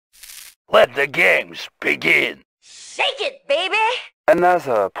Let the games begin. Shake it, baby!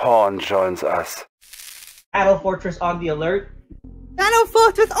 Another pawn joins us. Battle Fortress on the alert. Battle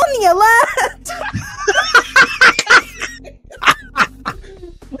Fortress on the alert!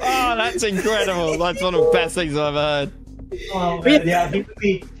 Oh, that's incredible. That's one of the best things I've heard. Oh, man, yeah,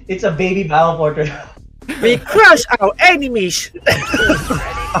 it's a baby Battle Fortress. We crush our enemies!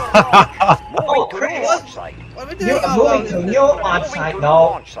 Oh, Chris! You're moving to new launch site.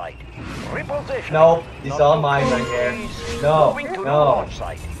 No. No, it's all mine right here. No, no.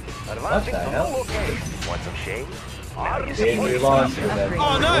 What the hell? Want some shade? Baby launch unit.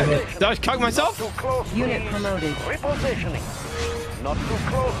 Oh no! Did I cock myself? Unit promoted. Repositioning. Not too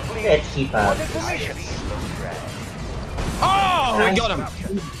close, please. Let's keep out. Oh, we got him.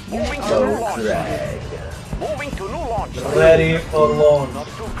 Moving to Go new launch. drag. Moving to new launch. Ready for launch. Not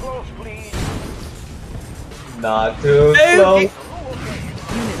too close, please. Not too close.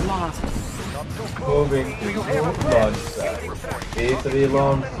 Unit lost. Not too close. Moving to new launch site. V3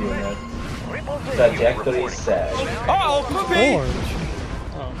 launch unit. Trajectory set. Oh, puppy!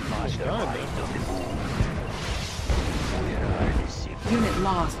 Unit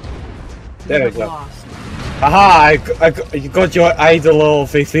lost. There we Unit go. lost. Aha, you got your idle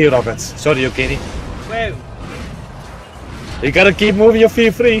V3 rockets. Sorry, Yukini. Whoa. You gotta keep moving your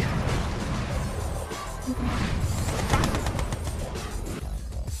V3.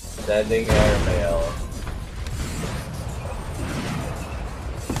 Sending airmail.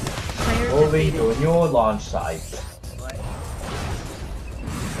 Player Moving defeated. to new launch site.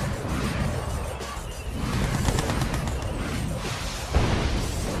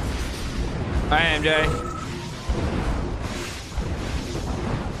 Hi, MJ.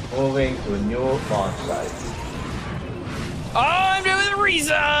 Moving to new launch site. Oh, MJ with a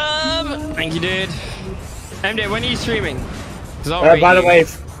resub! Thank you, dude. MJ, when are you streaming? 'Cause I'll By read the you. way,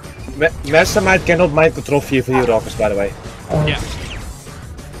 Mastermind cannot mind control V3 rockets, by the way. Yeah.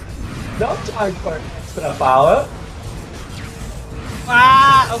 No time for extra power.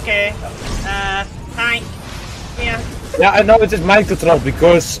 Ah, okay. Hi. Yeah. Yeah, I know it is mind control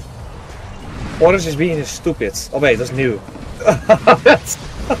because Orange is being stupid. Oh wait, that's new.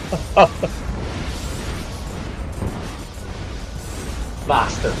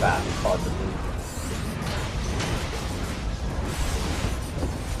 Master path, possibly.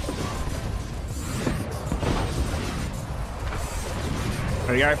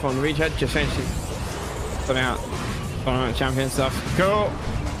 There we go, phone recheck, just finishing. Something out. Champion stuff. Cool.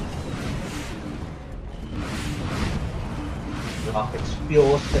 Rockets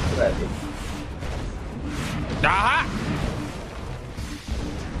fuel set ready. Aha!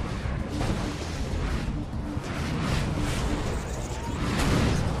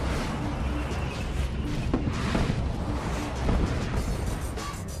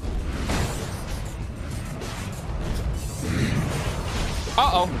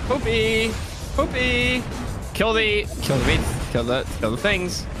 Uh-oh, poopy! Poopy! Kill the beats, kill the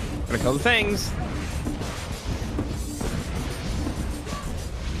things. Gotta kill the things.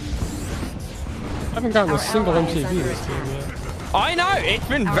 I haven't gotten a single MTV this game yet. I know, it's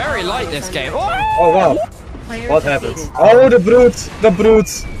been very light this game. Oh! Oh wow, Player what defeated. happened? Oh, the brute!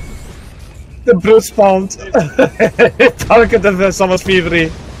 The brute spawned. Targeted someone's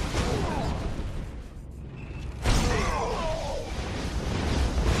V3.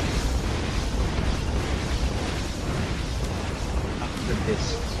 After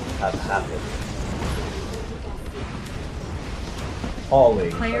this have happened. Holy.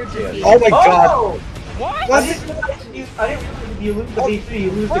 Player defeated. Oh my god! What? I didn't realize you lose the V3,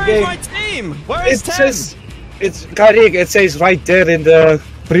 you lose the Where is game. my team? Where is It 10? says, Karik, it says right there in the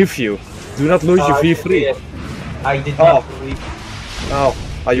preview. Do not lose your V3. I did not Oh. believe. Oh,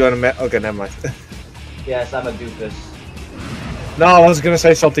 are you on a okay, never mind. Yes, I'm a doofus. No, I was gonna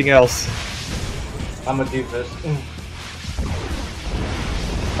say something else. I'm a doofus.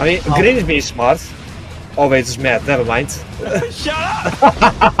 I mean, Green is being smart. Oh wait, it's Matt, never mind. Shut up!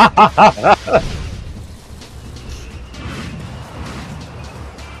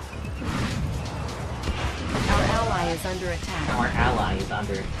 Our ally is under attack. Our ally is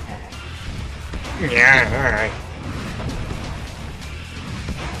under attack. Yeah, alright.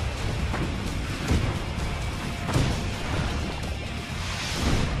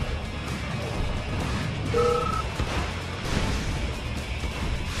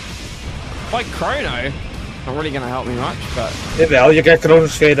 Like Chrono, not really gonna help me much, but Jawel, je krijgt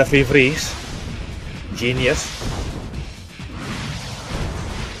Chronosfeer V3's. Genius.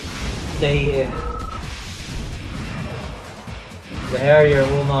 Stay in. The Harrier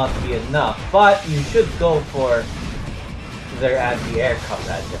will not be enough, but you should go for their anti-air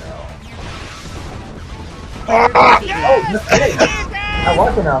combat general. Oh, just kidding. That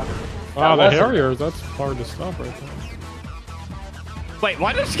was enough. Wow, the That wasn't- Harriers, that's hard to stop right there. Wait,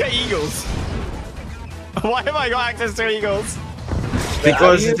 why did you get eagles? Why have I got access to eagles?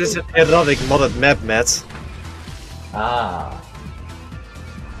 Because it is an erotic modded map, Matt. Ah.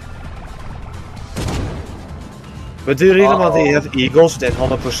 But do you really want to have eagles with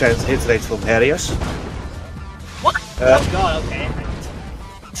 100% hit rate from Harriers? What? Oh god, okay.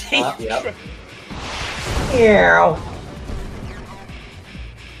 Yep. Ew.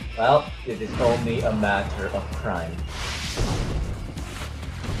 Well, it is only a matter of crime.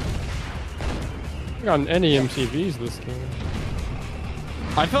 I got any MCVs this game.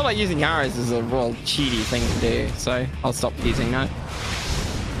 I feel like using arrows is a real cheaty thing to do, so I'll stop using that.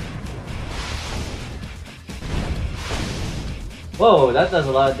 Whoa, that does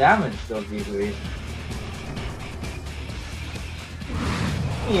a lot of damage, those V3s.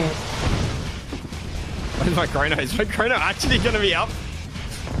 Yeah. Where's my chrono? Is my chrono actually gonna be up?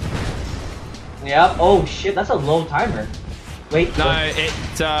 Yep. Oh shit, that's a low timer. Wait. No,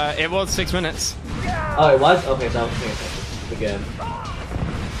 what? it was 6 minutes. Oh, it was? Okay, so I was paying attention. Again.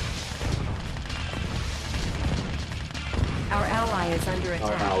 Our ally is under Our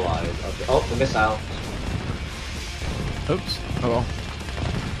attack. allies. Okay. Oh, the missile. Oops. Oh well.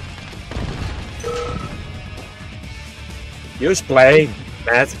 Use play,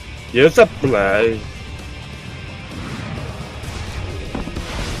 Matt. Use a play.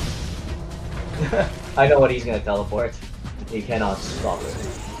 I know what he's gonna teleport. He cannot stop it.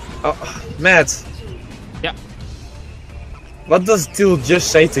 Oh, Matt. Yeah. What does Teal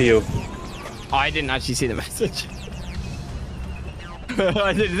just say to you? I didn't actually see the message.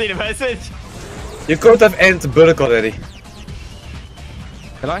 I didn't see the message. You could have ended the bullet already.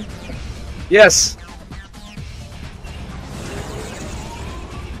 Did I? Yes.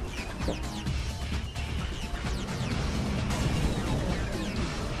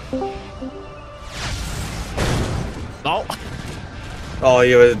 No. Oh,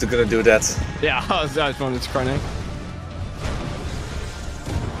 you were gonna do that. Yeah, I was wanted to chrono.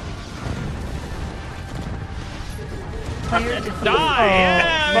 Player defeated. Die!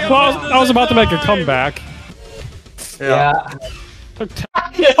 Yeah! Well, I was about to make a comeback. Yeah. Took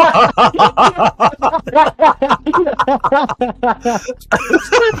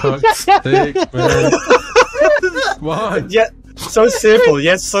Fuck's sake, man. Come on. Yeah, so simple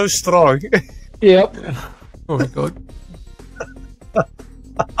yet so strong. Yep. Oh my god.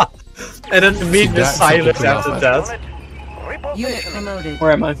 And then immediate That's silence something after else. that. Unit promoted.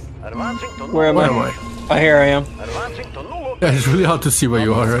 Where am I? Advancing to new Where am Where I? am I? Oh, here I am. Advancing to new Yeah, location. it's really hard to see where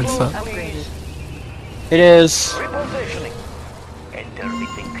you are, right? So. Upgraded. It is. Repositioning. Enter the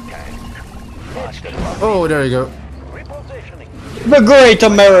think tank. Master Oh, there you go. repositioning. The Great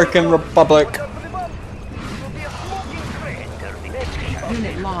American Republic. Enter the next shot.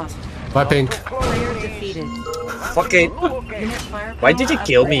 Unit lost. Bye, Pink. Player defeated. Fucking. Unit firepower Why did you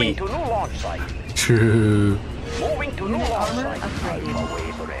kill upgraded. me? To new launch site. True. Moving to new Unit launch armor site. upgraded.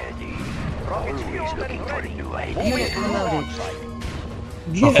 Always ready. Rocket fuel looking for a new idea. Unit promoted.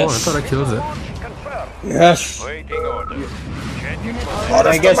 Oh, I thought I killed it. Launch confirmed. Yes. Waiting order. Unit armor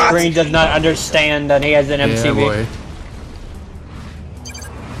I guess Green does not understand that he has an Yeah, MCV. boy.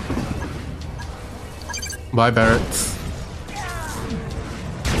 Bye, Barretts.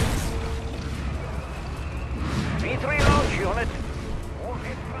 V3 launch unit.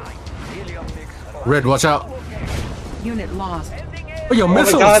 Red, watch out. Unit lost. Oh, your my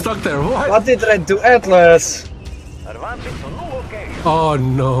missile God. is stuck there. What? What did I do, Atlas? Advancing to new location. Oh,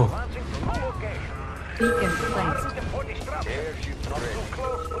 no. Advancing to new location. Beacon placed. For disruption. Not too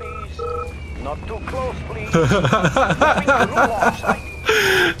close, please. Not too close, please.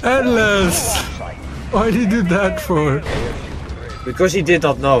 Atlas. Why did you do that for? Because he did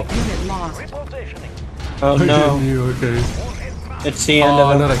not know. Unit lost. Repositioning. Oh Why no. didn't you? Okay. It's the end Oh,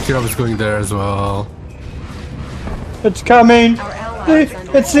 of it. another Kira was going there as well. It's coming. Our ally is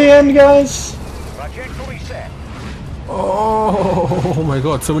under It's the end, guys. Trajectory set. Oh my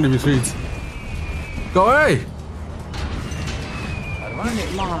god, so many retreats. Go away!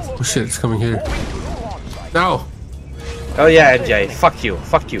 Unit lost. Oh shit, it's coming here. Now! Oh yeah, NJ. Fuck you.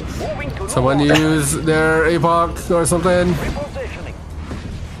 Fuck you. Moving to Someone new launch. use their APOC or something. Repositioning.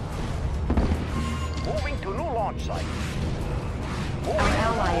 Moving to new launch site. Our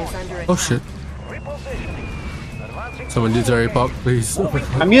ally is under attack. Oh shit. Repositioning. Advancing to Someone needs their APOC, please. Oh my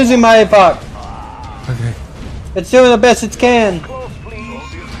god. I'm using my APOC. Okay. It's doing the best it can. close, please.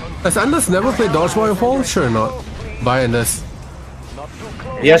 Has Anders never played dodgeball before? Sure not. Buying this.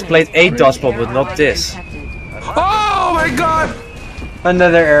 He has played 8 dodgeball, but not this. Detected. Oh my god!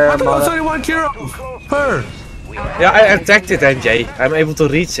 Another I error, thought there was mother. only one Kirov. Her. Yeah, I attacked it, NJ. I'm able to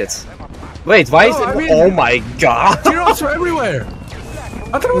reach it. Wait, why is No, it? I mean- Oh my god! Kirovs are everywhere.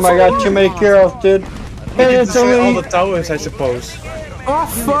 I thought it Oh was my only god, too one. many Kirovs, dude. You And can it's destroy all only... the towers, I suppose. Oh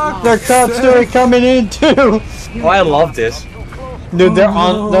fuck. They're constantly coming in, too! Oh, I love this. Dude, they're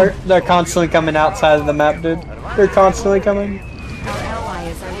Oh, no. they're constantly coming outside of the map, dude. They're constantly coming. Our ally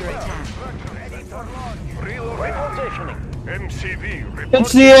is under attack. Repositioning. MCV.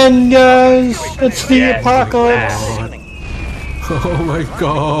 It's the end, guys! It's the apocalypse! Oh my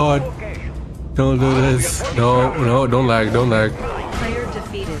god. Don't do this. No, no, don't lag, don't lag. Player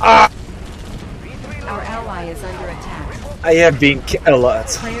defeated. Ah! Our ally is under attack. I have been killed.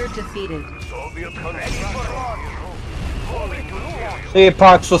 Player defeated. The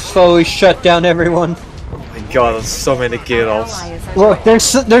apocalypse will slowly shut down everyone. Oh my god, there's so many Our Kirovs. ally is under Look,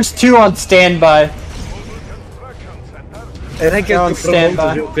 there's two on standby. And I They're on get promoted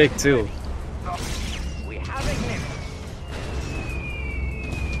standby. real quick too.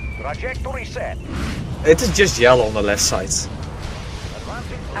 Trajectory set. It is just yellow on the left side.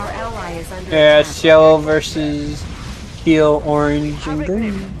 Our ally is under Yeah, attack. it's yellow versus teal, orange, and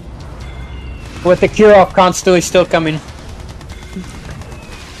green. With the Kirov constantly still coming.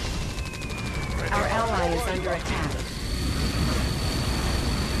 Our ally is under attack.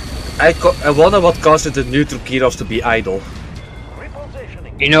 I wonder what caused the neutral Kirovs to be idle.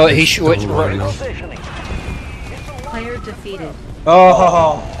 Repositioning. You know what he should... Don't worry. Repositioning. Player defeated.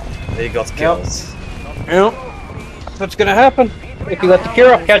 Oh, They got killed. yep. That's what's gonna happen if you let the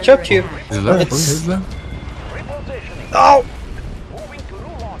Kirov catch up to you. Is it left? It's- Is it left? Repositioning. No! Moving to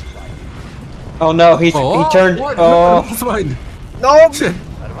new launch site. Oh no, he turned. What? Oh, That's fine. No! Shit.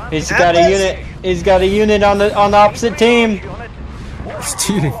 he's got a unit. He's got a unit on the opposite team. It's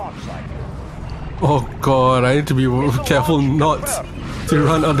cheating. Oh god, I need to be careful not to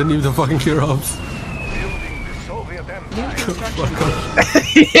run underneath the fucking Kirovs. Building the Soviet Empire. New construction.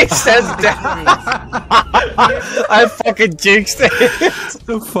 He says that! I fucking jinxed it!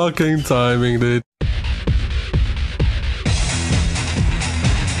 The fucking timing, dude.